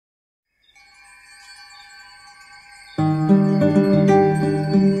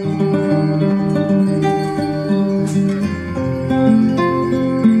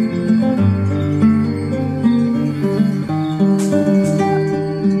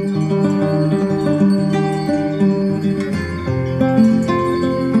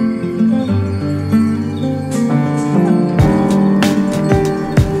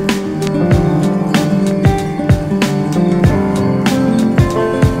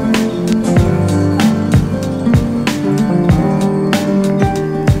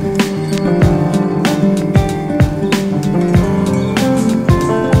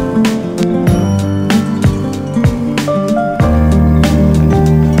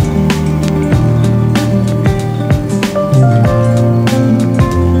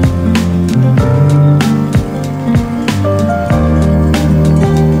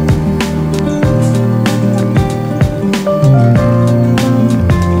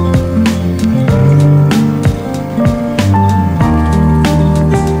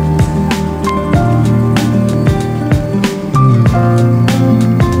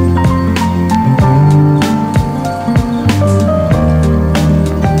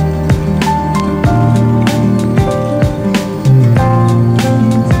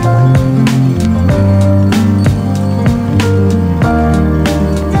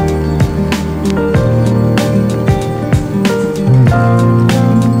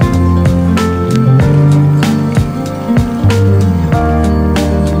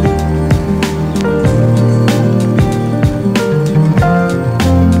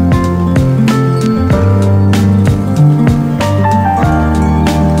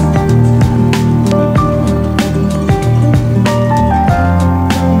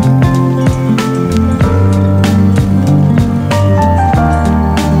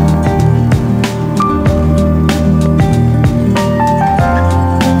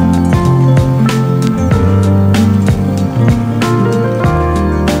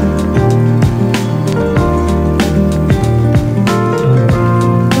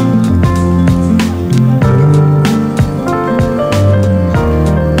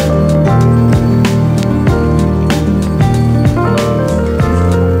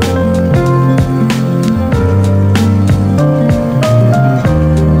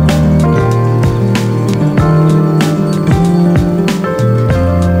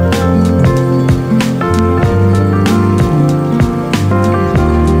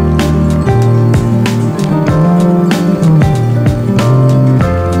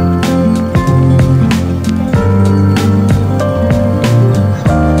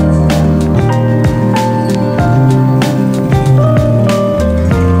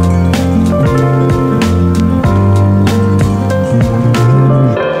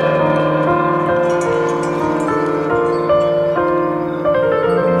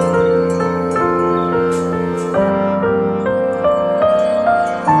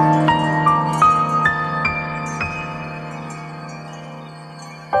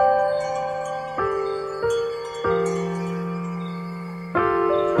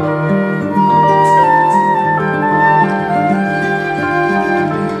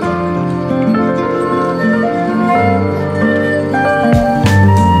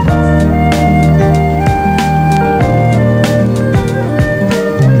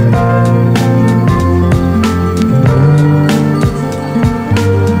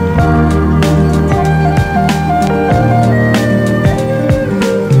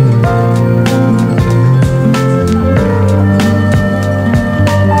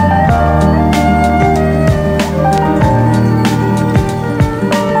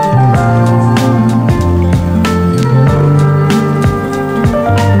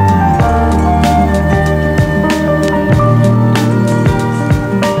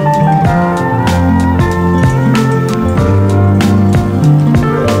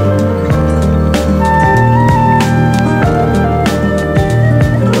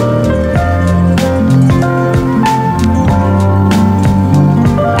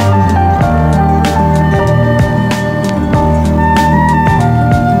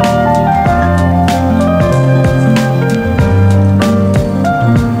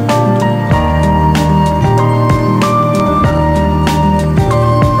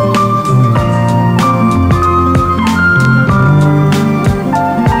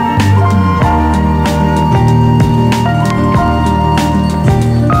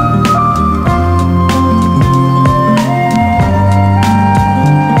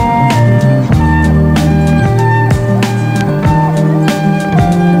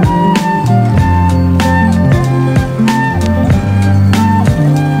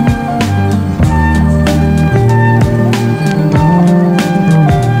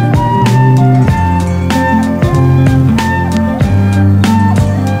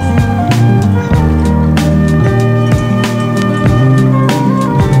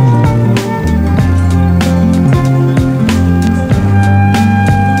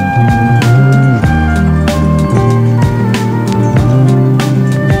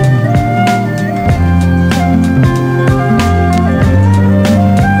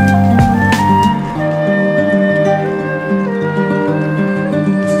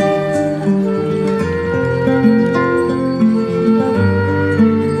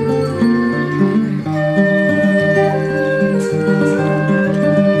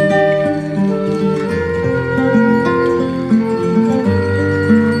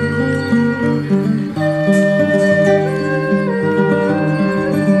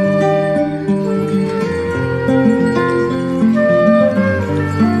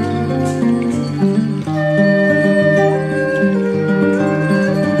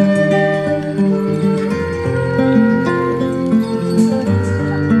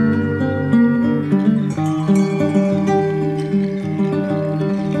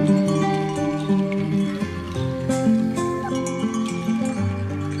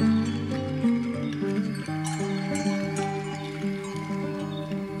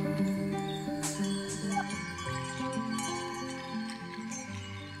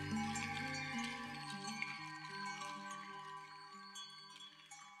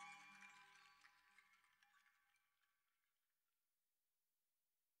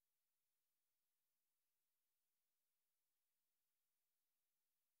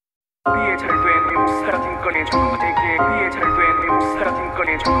위에 잘된 미국 사라진 건의 조무대게 위에 잘된 미국 사라진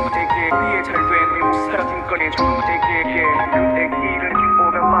건의 조무대게 위에 잘된 미국 사라진 건의 조무대게 그때 길을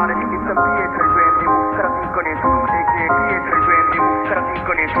오면 말은 이기서 위에 잘된 미국 사라진 건의 조무대게 위에 잘된 미국 사라진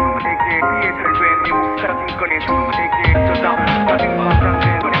건의 조무대게 위에 잘된 미국 사라진 건의 조무대게 저다 가진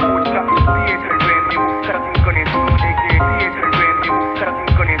방장된 건의 오지가 위에 잘된 미국 사라진 건의 조무대게 위에 잘된 미국 사라진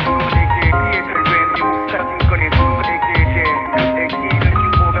건의 조무대게 위에 잘된 미국 사라진 건의 조무대게 그때 길을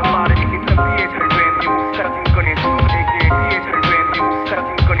위에 잘된 미국 사라진 건의 조무대게 위에 잘된 미국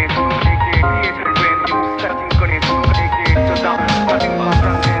사라진 건의 조무대게 위에 잘된 미국 사라진 건의 조무대게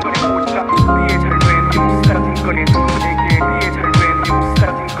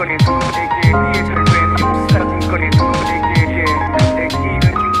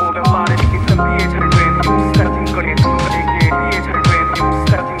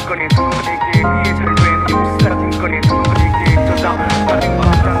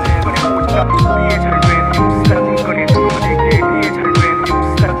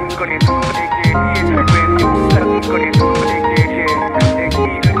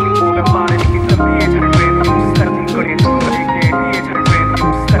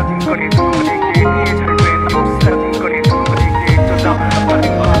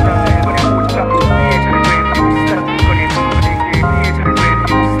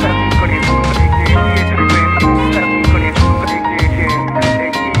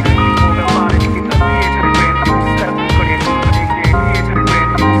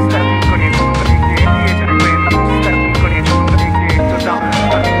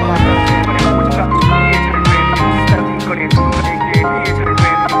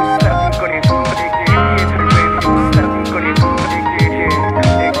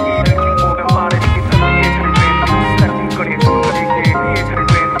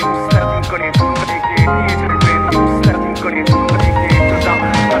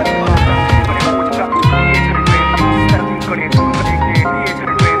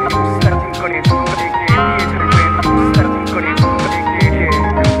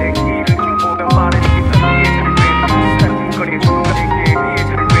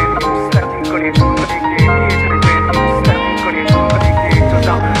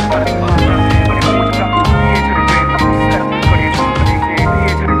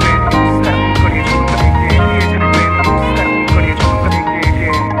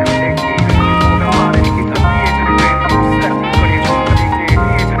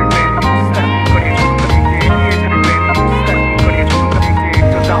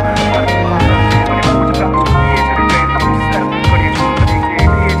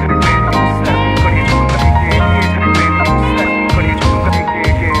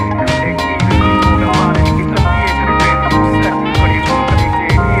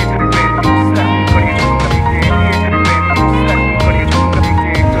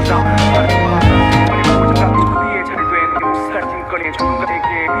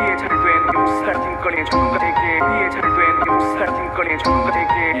살아팅거리 좋은 거 되게 비에 잘된 뉴스 살아팅거리 좋은 거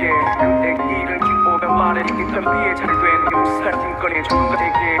되게 내 일을 기보면 말해 이기던 비에 잘된 뉴스 살아팅거리 좋은 거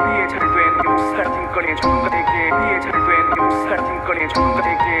되게 비에 잘된 뉴스 살아팅거리 좋은 거 되게 비에 잘된 뉴스 살아팅거리 좋은 거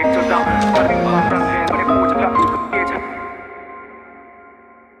되게 저다 다른 바람에 너네 보자가 비에 잘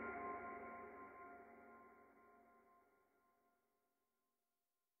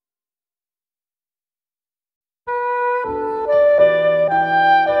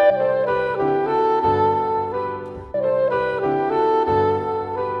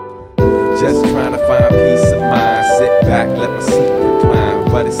Just trying to find peace of mind. Sit back, let my seat recline.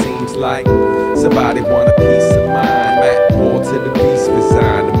 But it seems like somebody want a piece of mind. Matt more to the beast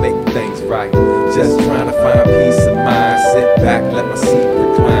designed to make things right. Just trying to find peace of mind. Sit back, let my seat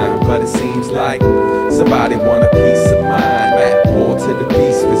recline. But it seems like somebody want a piece of mind. Matt more to the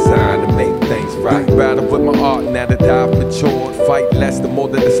beast designed to make things right. Battle with my art now that I've matured. Fight less the more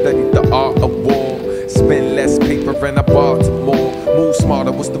that I study the art of war. Spend less paper and I bought more. Move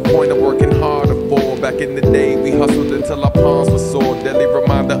smarter, what's the point of working harder for? Back in the day, we hustled until our palms were sore. Daily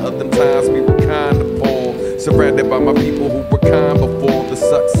reminder of them times we were kinda poor. Surrounded by my people who were kind before the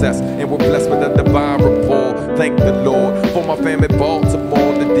success, and we're blessed with a divine rapport. Thank the Lord for my family,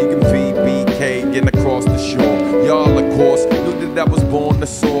 Baltimore, the DMV, BK, and across the shore. Y'all, of course, knew that I was born to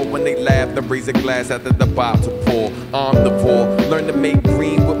soar when they laughed and raised a glass after the bottle pour. Omnivore, learned to make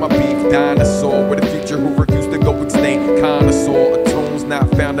green with my beef dinosaur. With a future who refused to go extinct, connoisseur. Tunes not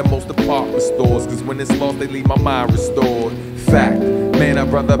found in most department stores, cause when it's lost they leave my mind restored. Fact, man,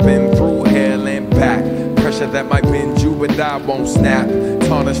 I've rather been through hell and back. Pressure that might bend you but I won't snap.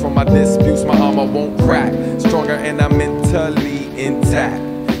 Tarnish from my disputes, my armor won't crack. Stronger and I'm mentally intact.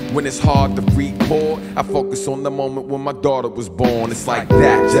 When it's hard to recall, I focus on the moment when my daughter was born. It's like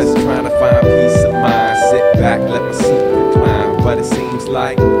that, just trying to find peace of mind. Sit back, let my seat recline. But it seems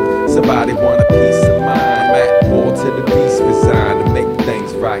like somebody want a piece of mind. Matt more to the beast designed to make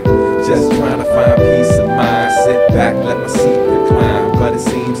things right. Just trying to find peace of mind. Sit back, let my seat recline. But it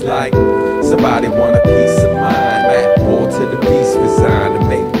seems like somebody want a piece of mind. Matt more to the beast designed to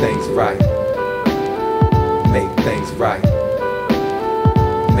make things right. Make things right.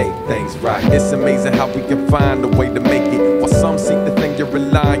 Make things right. It's amazing how we can find a way to make it. While some seek to think you're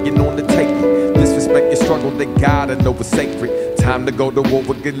relying on to take it. Disrespect your struggle, they gotta know it's sacred. Time to go to war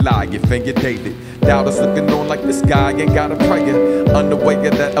with Goliath and your David. Doubters looking on like this guy ain't got a prayer.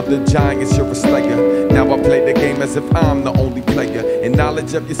 Unaware that of the giants you're a slayer. Now I play the game as if I'm the only player. And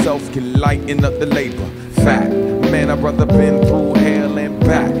knowledge of yourself can lighten up the labor. Fact, man, I'd rather been through hell and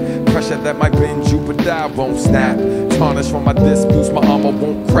back. Pressure that might bend you but I won't snap. Tarnish from my disputes, my armor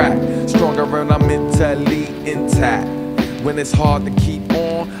won't crack. Stronger and I'm mentally intact. When it's hard to keep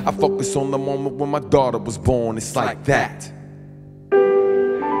on, I focus on the moment when my daughter was born. It's like that.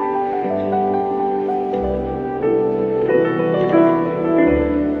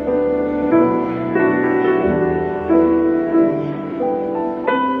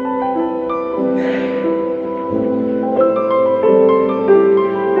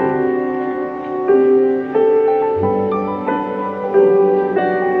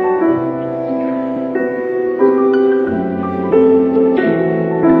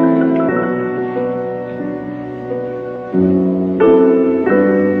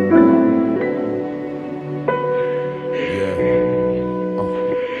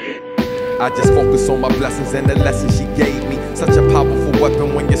 I just focus on my blessings and the lessons she gave me. Such a powerful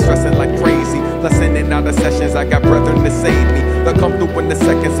weapon when you're stressing like crazy. Plus in and out of sessions, I got brethren to save me. They'll come through in a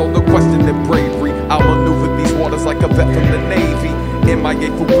second, so no question in bravery. I'll maneuver these waters like a vet from the Navy. MIA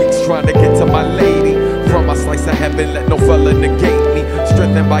for weeks trying to get to my lady. From my slice of heaven, let no fella negate me.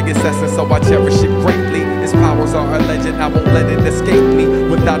 Strengthened by its essence, so I cherish it greatly. Its powers are a legend, I won't let it escape me.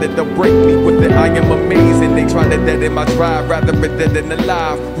 Without it, they'll break me. With it, I am amazing. They try to deaden my drive, rather it dead than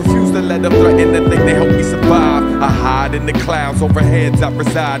alive. Refuse to let them threaten the thing they help me survive. I hide in the clouds, overheads I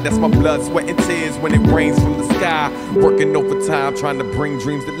reside. That's my blood, sweat, and tears when it rains from the sky. Working overtime, trying to bring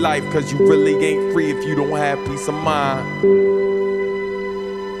dreams to life. Cause you really ain't free if you don't have peace of mind.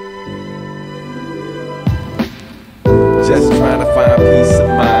 Just trying to find peace of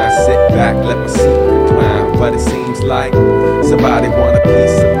mind. Sit back, let my seat recline. But it seems like somebody want a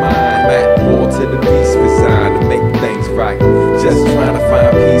piece of mind. Matt more to the beast designed to make things right. Just trying to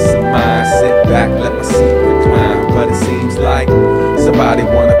find peace of mind. Sit back, let my seat recline. But it seems like somebody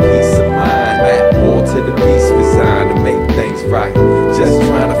want a piece of mind. Matt more to the beast designed to make things right. Just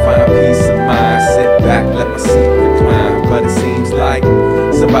trying to find peace of mind. Sit back, let my seat recline. But it seems like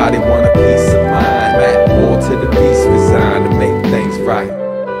somebody want a piece of mind. Matt more to the beast designed to make things right.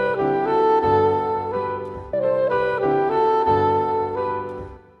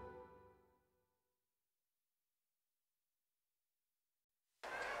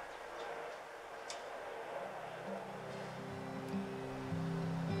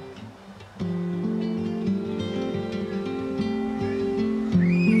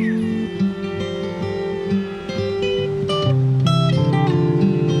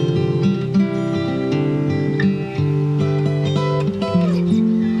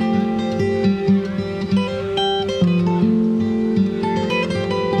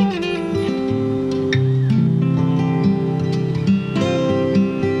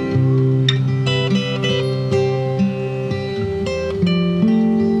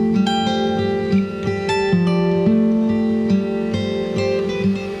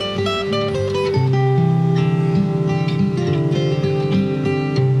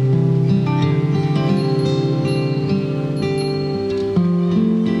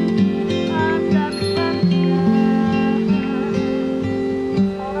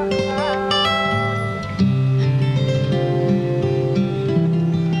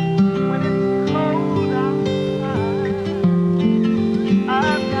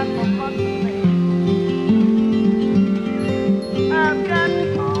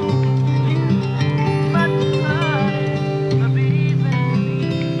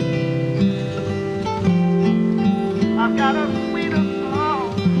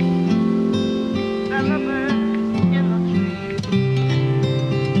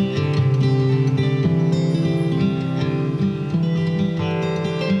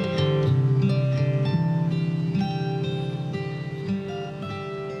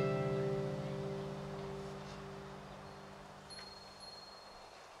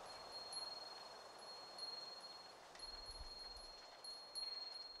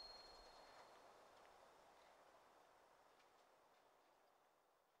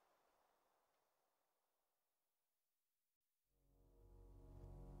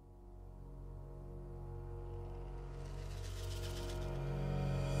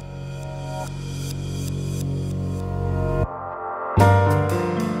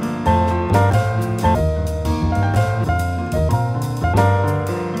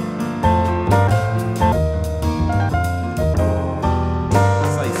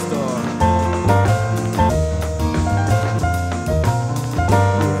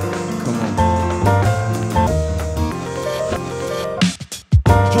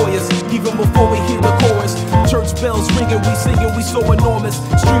 even before we hear the chorus. Church bells ringing, we singing, we so enormous.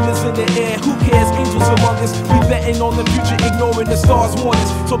 Streamers in the air, who cares? Angels among us. We betting on the future, ignoring the stars warn us.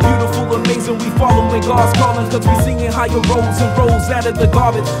 So beautiful, amazing, we following God's calling, cause we singing higher roads and roads out of the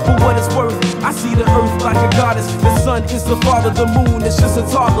garbage. For what it's worth, I see the earth like a goddess. The sun is the father, the moon is just a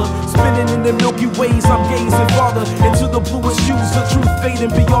toddler. Spinning in the Milky Ways, I'm gazing farther into the bluest hues, the truth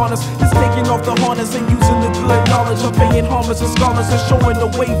fading beyond us. It's taking off the harness and using the good knowledge of paying homage to scholars and showing the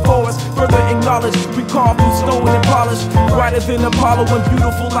way for us. Further acknowledge, we carve from stone and polish, brighter than Apollo and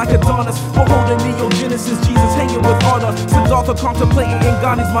beautiful like Adonis. We're holding Neo-Genesis, Jesus hanging with honor. Siddhartha contemplating in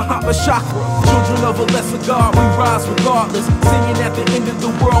Gandhi's Mahatma chakra. Children of a lesser God, we rise regardless. Singing at the end of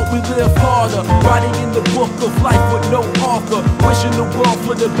the world, we live harder. Writing in the book of life with no author. Wishing the world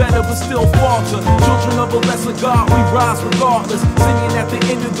for the better but still falter. Children of a lesser God, we rise regardless. Singing at the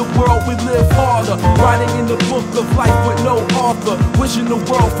end of the world, we live harder. Writing in the book of life with no author. Wishing the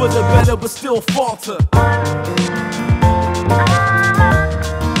world for the better but still falter.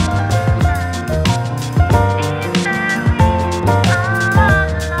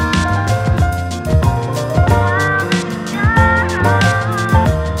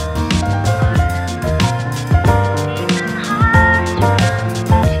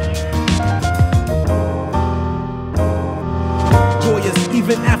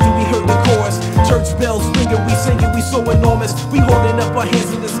 Even after we heard the chorus, church bells ringing, we singing, we so enormous. We holding up our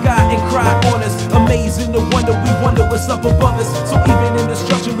hands in the sky and cry on us. Amazing to wonder, we wonder what's up above us. So even in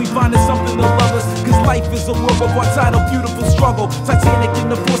destruction, we finding something to love us. Cause life is a work of art titled beautiful struggle. Titanic in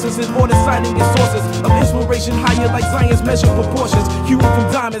the forces and order citing its sources of inspiration higher like Zion's measured proportions. Hewn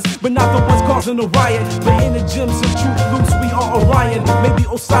from diamonds, but not the ones causing a riot. But in the gems of truth loose, we are Orion. Maybe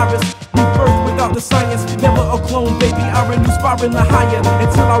Osiris, rebirth without the science. Never a clone, baby, I renew spiraling higher.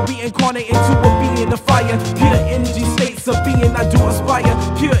 Until I reincarnate into a being of fire. Pure energy states of being, I do aspire.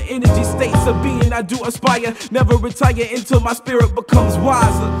 Pure energy states of being, I do aspire. Never retire until my spirit becomes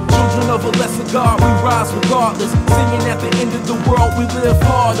wiser. Children of a lesser God, we rise regardless. Singing at the end of the world, we live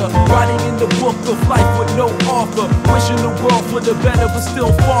harder. Writing in the book of life with no author. Wishing the world for the better but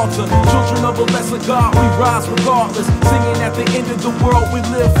still falter. Children of a lesser God, we rise regardless. Singing at the end of the world, we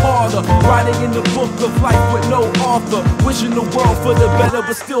live harder. Writing in the book of life with no author. Wishing the world for the better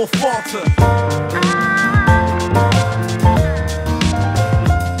but still falter.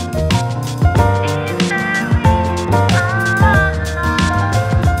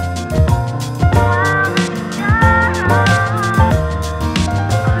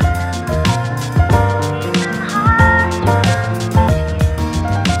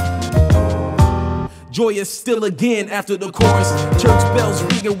 Joyous still again after the chorus. Church bells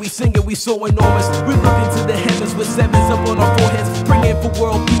ringing, we singing, we so enormous. We look into the heavens with sevens up on our foreheads, praying for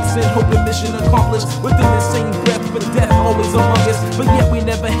world peace and hoping mission accomplished. Within the same breath, but death always among us. But yet we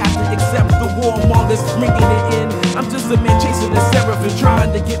never have to accept the war among us, ringing it in. I'm just a man chasing the seraphim,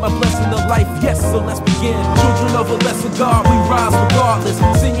 trying to get my blessing of life. Yes, so let's begin. Children of a lesser God, we rise regardless.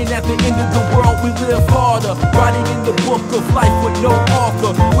 Singing at the end of the world, we live harder. Writing in the book of life with no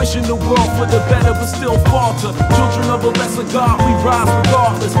author. Wishing the world for the better but still falter. Children of a lesser God, we rise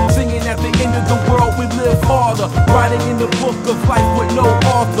regardless. Singing at the end of the world, we live harder. Writing in the book of life with no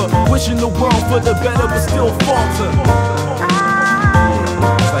author. Wishing the world for the better but still falter.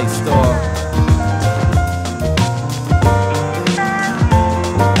 Cise Star.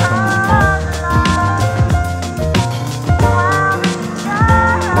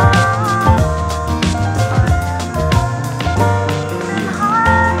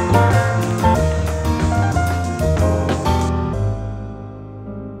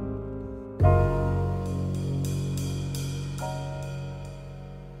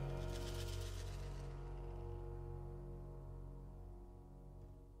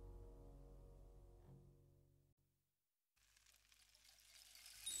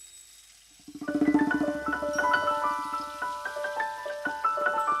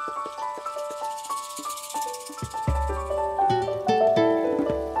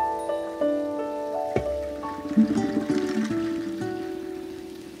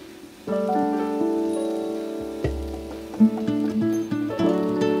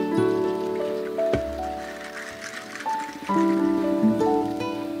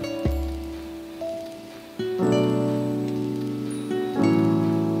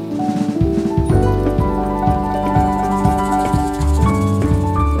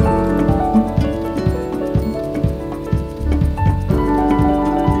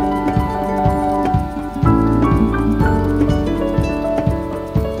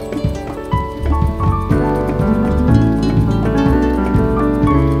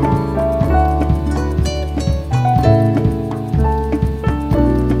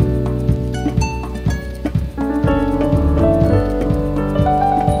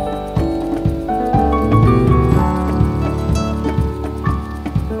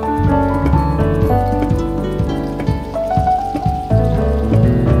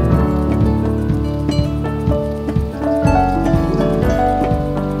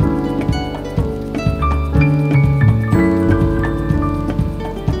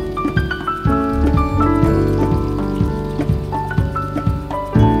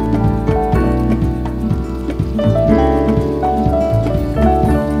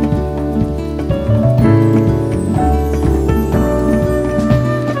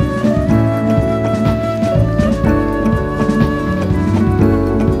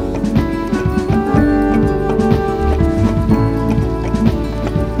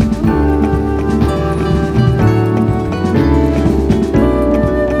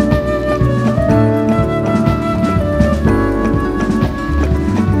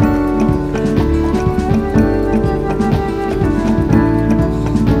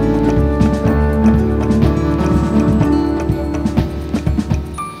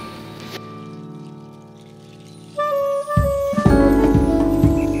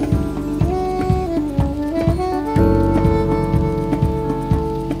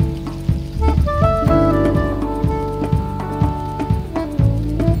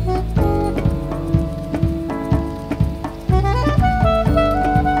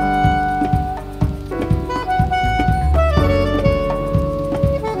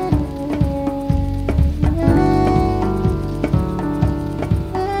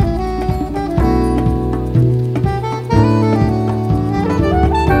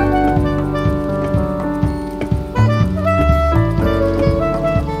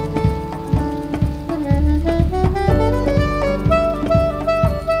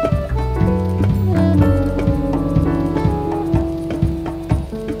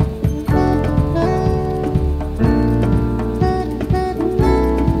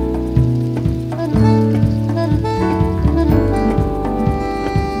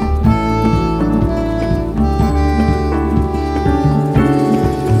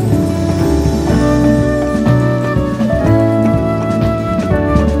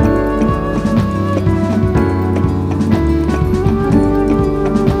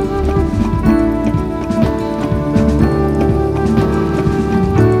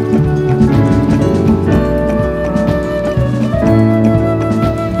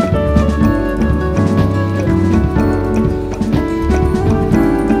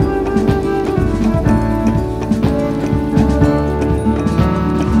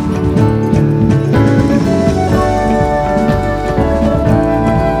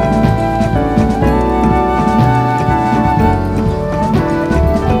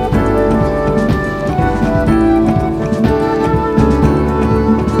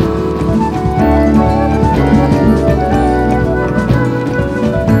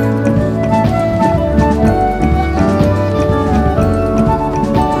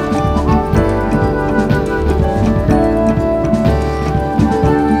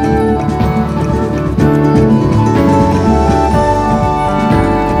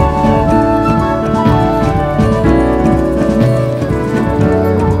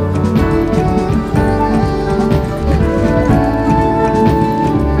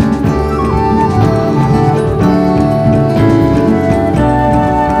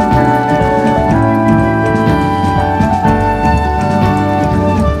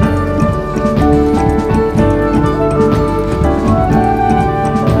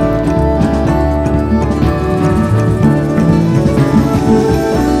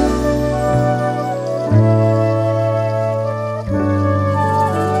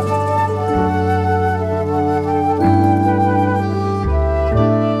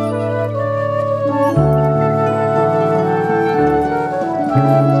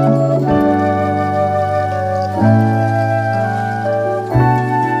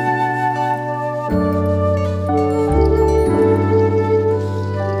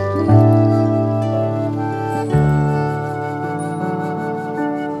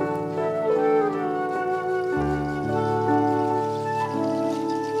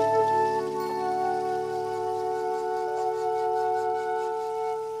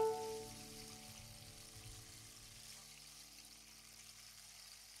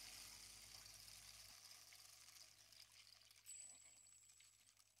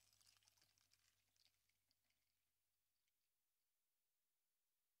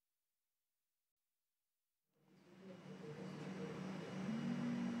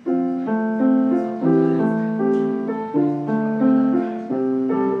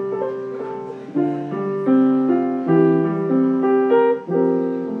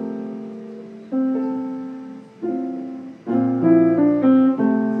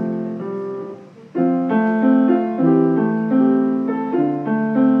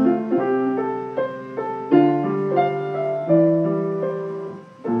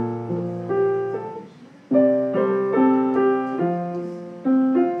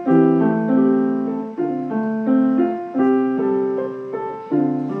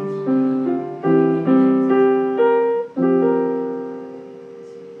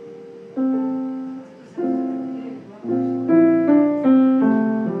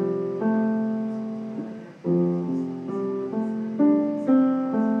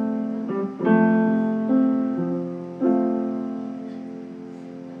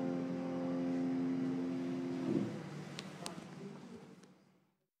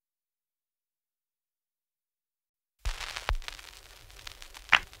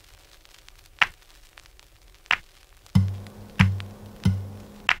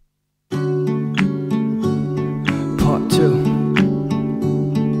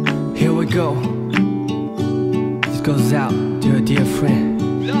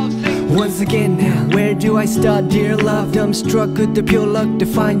 again now. Where do I start, dear love? I'm struck with the pure luck to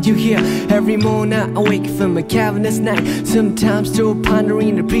find you here. Every morning I wake from a cavernous night, sometimes still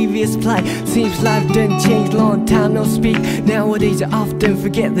pondering the previous plight. Seems life done changed, long time no speak. Nowadays I often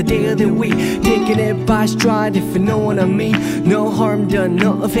forget the day of the week, taking it by stride if you know what I mean. No harm done,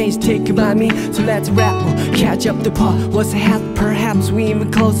 no offense taken by me. So let's rap, we'll catch up the part. What's ahead, perhaps we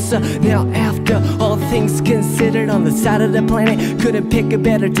even closer. Now after all things considered, on the side of the planet, couldn't pick a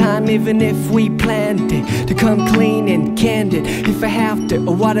better time even if we planned it to come clean and candid. If I have to,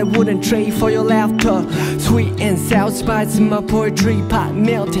 or what I wouldn't trade for your laughter. Sweet and sour spice in my poetry pot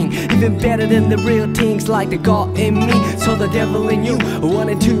melting, even better than the real things like the God in me. So the devil in you, I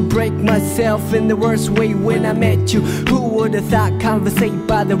wanted to break myself in the worst way when I met you. Who would have thought conversate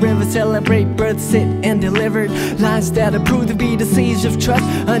by the river, celebrate birth, sit and delivered lines that are proved to be the seeds of trust,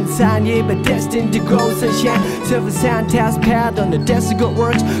 unsigned yet but destined to grow sunshine. Serve a sound task pad on the desk of good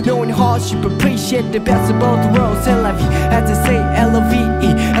words, knowing hardship, appreciate the best of both worlds. C'est la vie, as I say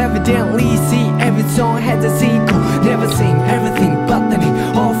L-O-V-E, evidently see every song has a sequel. Never seen everything but the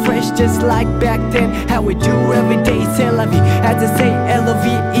name, all fresh just like back then. How we do every day, c'est la vie, as I say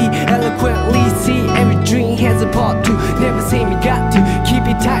L-O-V-E, eloquently see every dream has a part two. Never seen me got to keep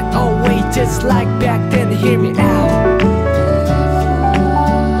it tight always just like back then. Hear me out.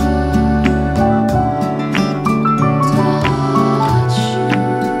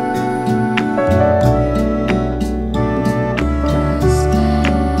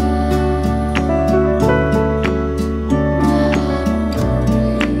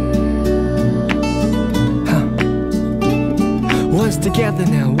 Together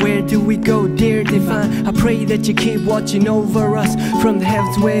now, where do we go, dear divine? I pray that you keep watching over us. From the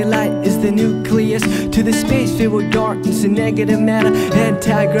heavens where light is the nucleus, to the space filled with darkness and negative matter.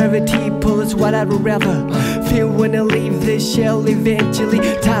 Anti-gravity pull us what I would rather feel when I leave this shell eventually.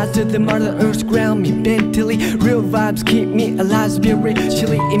 Ties to the mother earth ground me mentally. Real vibes keep me alive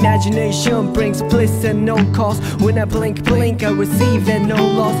spiritually. Imagination brings bliss at no cost. When I blink, I receive at no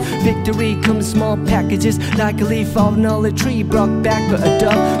loss. Victory comes in small packages, like a leaf off an olive tree brought back by a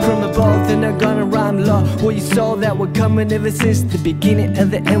dove from above. Then I'm gonna rhyme love. Well, you saw that we're coming ever since the beginning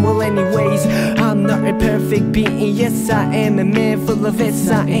of the end. Well, anyways, I'm not a perfect being. Yes, I am a man full of S.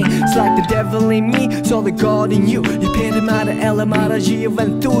 I am. It's like the devil in me, so the God in you. Epitome the etymology of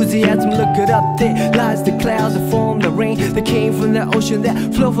enthusiasm. Look it up, there lies the clouds that form the rain that came from the ocean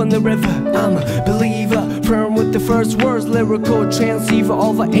that flow from the river. I'm a believer, firm with the first words, lyrical transceiver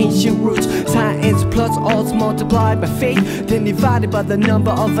of our ancient roots. Science plus odds multiplied by faith, then divided by the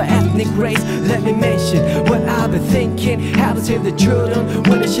number of our ethnic race. Let me mention what I've been thinking, how to save the children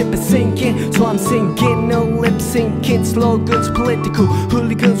when the ship is sinking. So I'm singing, no lip syncing, slogans, political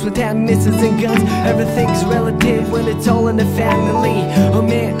hooligans with hand missiles and guns. Everything's relative when it's all in the family. Oh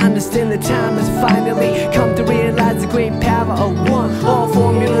man, understand the time has finally come to realize the great power of one. All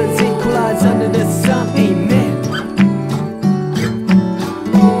formulas equalize under the sun. Amen.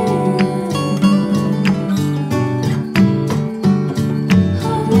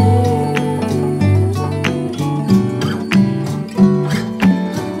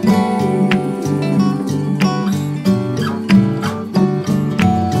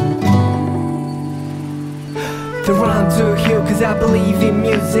 The rhymes are here cause I believe in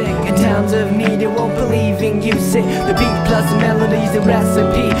music. In times of need they won't believe in music. The beat plus the melody's the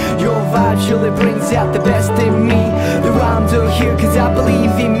recipe. Your vibe surely brings out the best in me. The rhymes are here cause I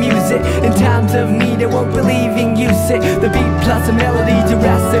believe in music. In times of need they won't believe in music. The beat plus the melody's the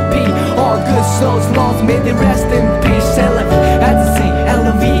recipe. All good souls lost, may they rest in peace. As I say,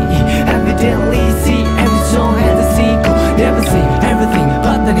 L-O-V-E, evidently see every song has a sequel. Never seen everything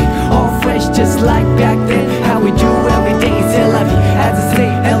but the name, all fresh just like back then. How we do every day, c'est la vie. As I say,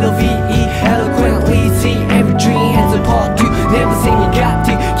 L-O-V-E, eloquently see every dream has a part two. Never seen you got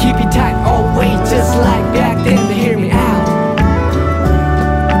to keep it tight always just like back then. To hear me out.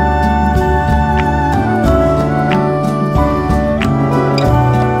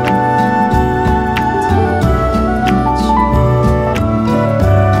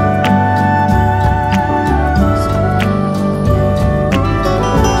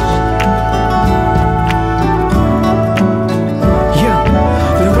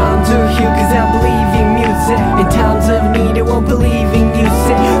 In times of need, they won't believe in you.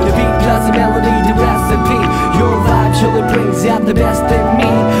 Say the beat plus the melody, the recipe. Your vibe surely brings out the best in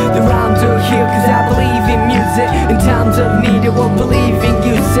me. The rhymes are here cause I believe in music. In times of need, they won't believe in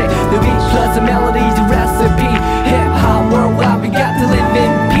you. Say the beat plus the melody, the recipe. Hip hop worldwide, we got to live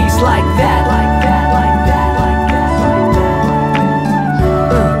in peace like that, like that, like that, like that,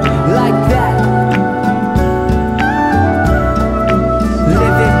 like that.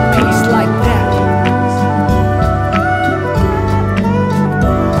 Live in peace like that.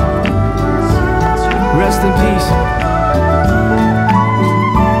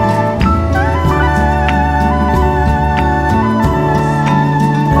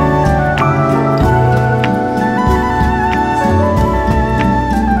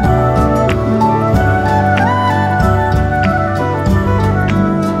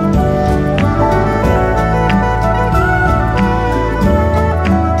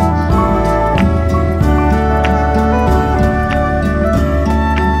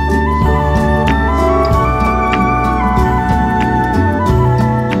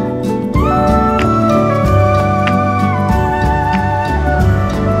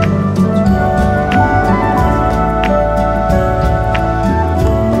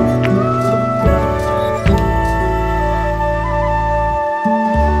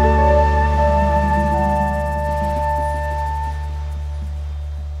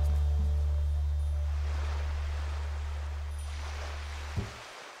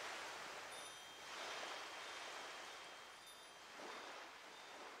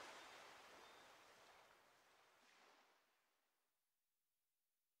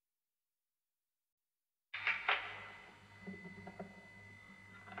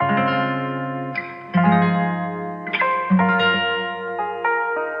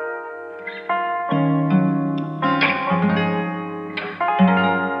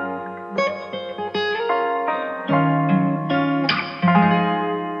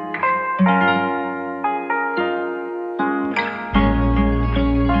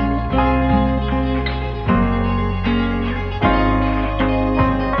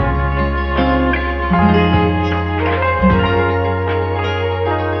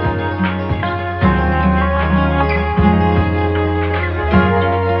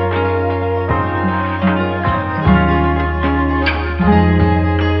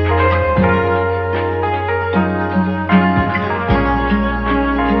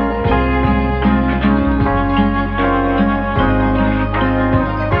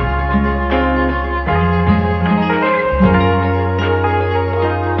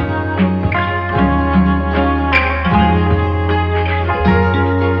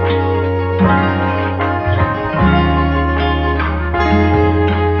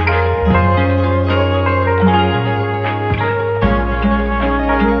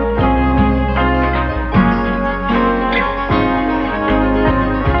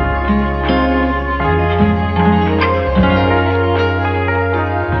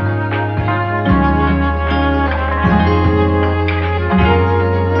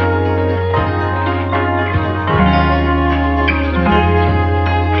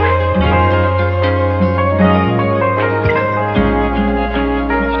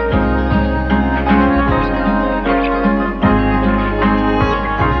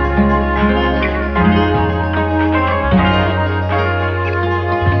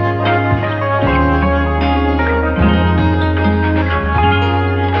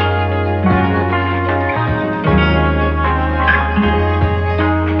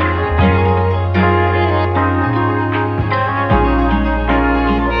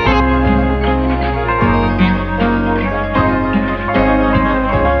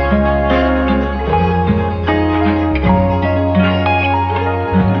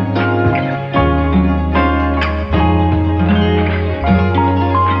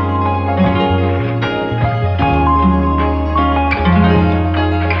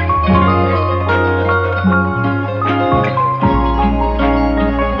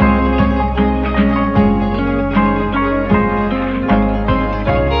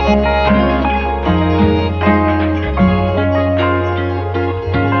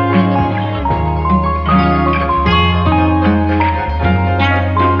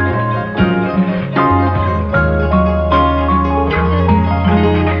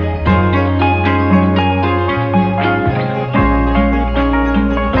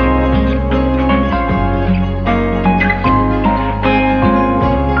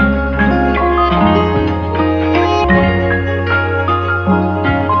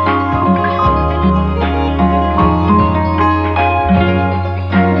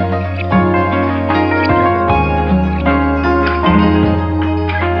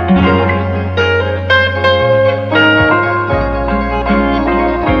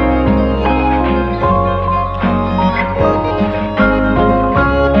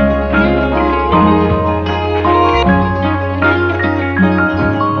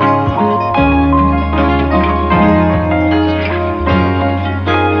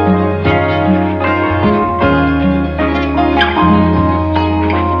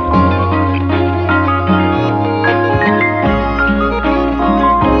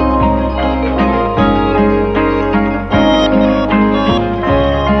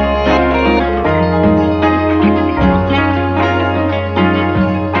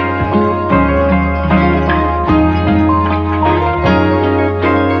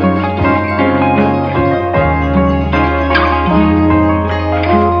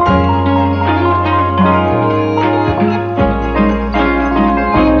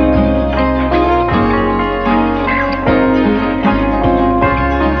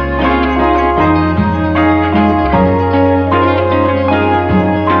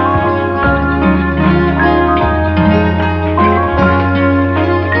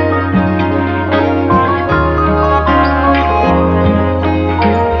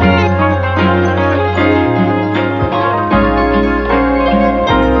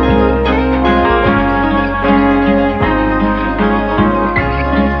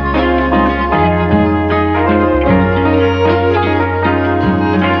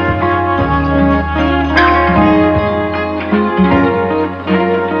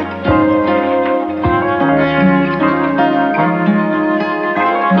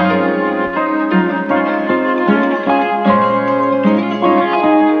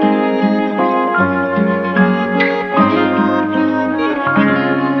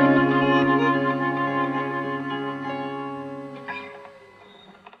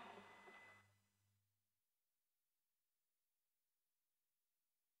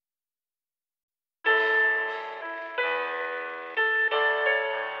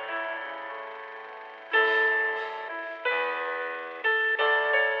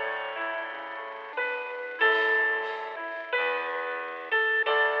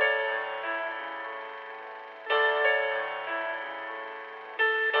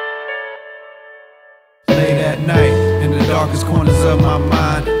 darkest corners of my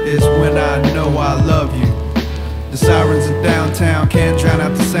mind is when I know I love you. The sirens of downtown can't drown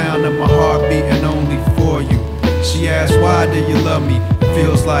out the sound of my heart beating only for you. She asks, why do you love me? It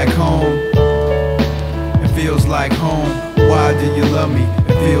feels like home. It feels like home. Why do you love me?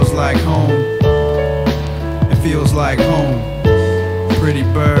 It feels like home. It feels like home. Pretty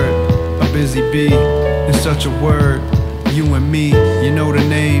bird, a busy bee, it's such a word. You and me, you know the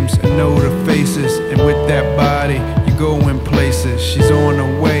names and know the faces, and with that body, you go in places. She's on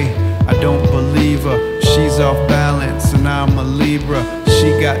her way, I don't believe her. She's off balance and I'm a Libra.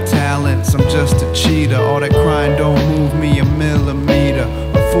 She got talents, I'm just a cheater. All that crying don't move me a millimeter.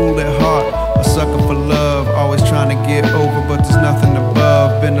 A fool at heart, a sucker for love. Always trying to get over, but there's nothing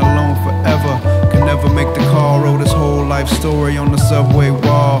above. Been alone forever, could never make the call. Wrote this whole life story on the subway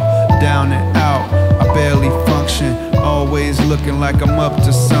wall. Down and out, I barely function. Always looking like I'm up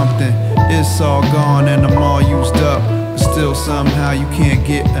to something. It's all gone and I'm all used up, but still somehow you can't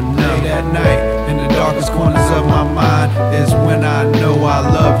get enough. Late at night, in the darkest corners of my mind is when I know I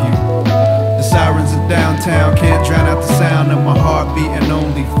love you. The sirens of downtown can't drown out the sound of my heart beating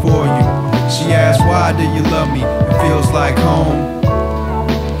only for you. She asks, why do you love me? It feels like home.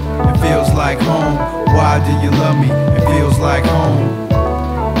 It feels like home. Why do you love me? It feels like home.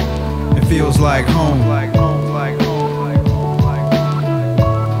 It feels like home.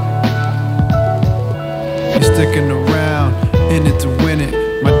 You're sticking around, in it to win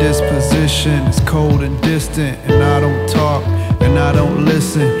it. My disposition is cold and distant, and I don't talk and I don't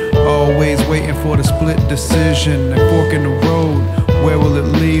listen. Always waiting for the split decision. A fork in the road, where will it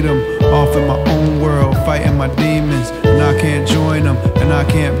lead them? Off in my own world, fighting my demons, and I can't join them, and I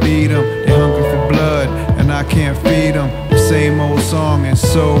can't beat them. They're hungry for blood, and I can't feed them. The same old song and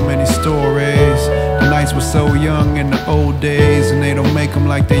so many stories. The nights were so young in the old days, and they don't make them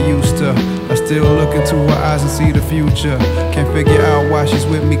like they used to. I still look into her eyes and see the future. Can't figure out why she's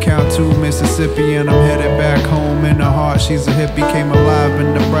with me, count to Mississippi, and I'm headed back home. In her heart, she's a hippie, came alive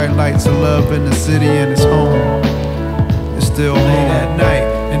in the bright lights of love in the city, and it's home. It's still late at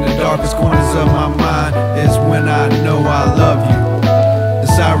night, in the darkest corners of my mind is when I know I love you. The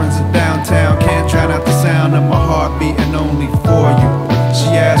sirens of downtown can't drown out the sound of my heart beating only for you.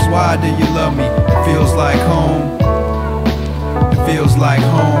 She asks, why do you love me? It feels like home. It feels like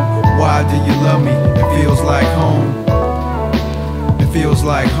home. Why do you love me? It feels like home. It feels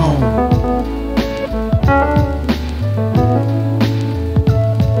like home.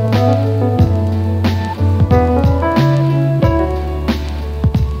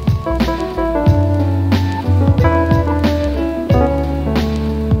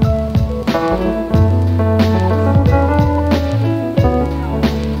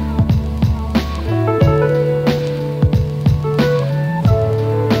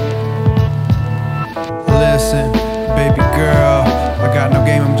 Listen, baby girl, I got no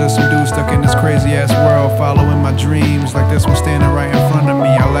game, I'm just some dude stuck in this crazy ass world, following my dreams like this one standing right in front of me.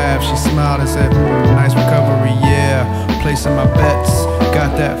 I laughed, she smiled and said, nice recovery, yeah. Placing my bets,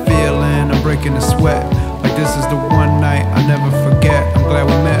 got that feeling, I'm breaking the sweat. Like this is the one night I never forget. I'm glad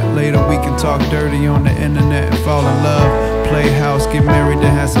we met, later we can talk dirty on the internet and fall in love. Play house, get married,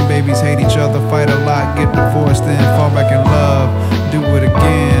 then have some babies, hate each other, fight a lot, get divorced, then fall back in love. Do it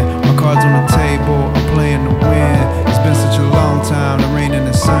again, my cards on the table, I'm playing to win. It's been such a long time, the rain and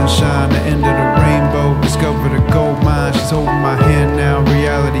the sunshine, the end of the rainbow, discover the gold mine. She's holding my hand now,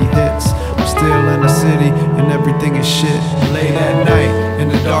 reality hits. I'm still in the city and everything is shit. Late at night, in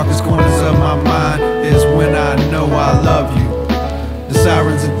the darkest corners of my mind is when I know I love you. The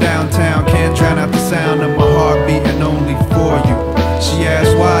sirens of downtown can't drown out the sound of my heart beating only for you. She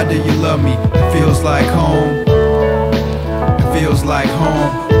asks, why do you love me? It feels like home. It feels like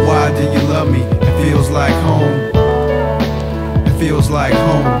home. Why do you love me? It feels like home. It feels like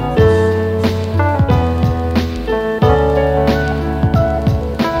home.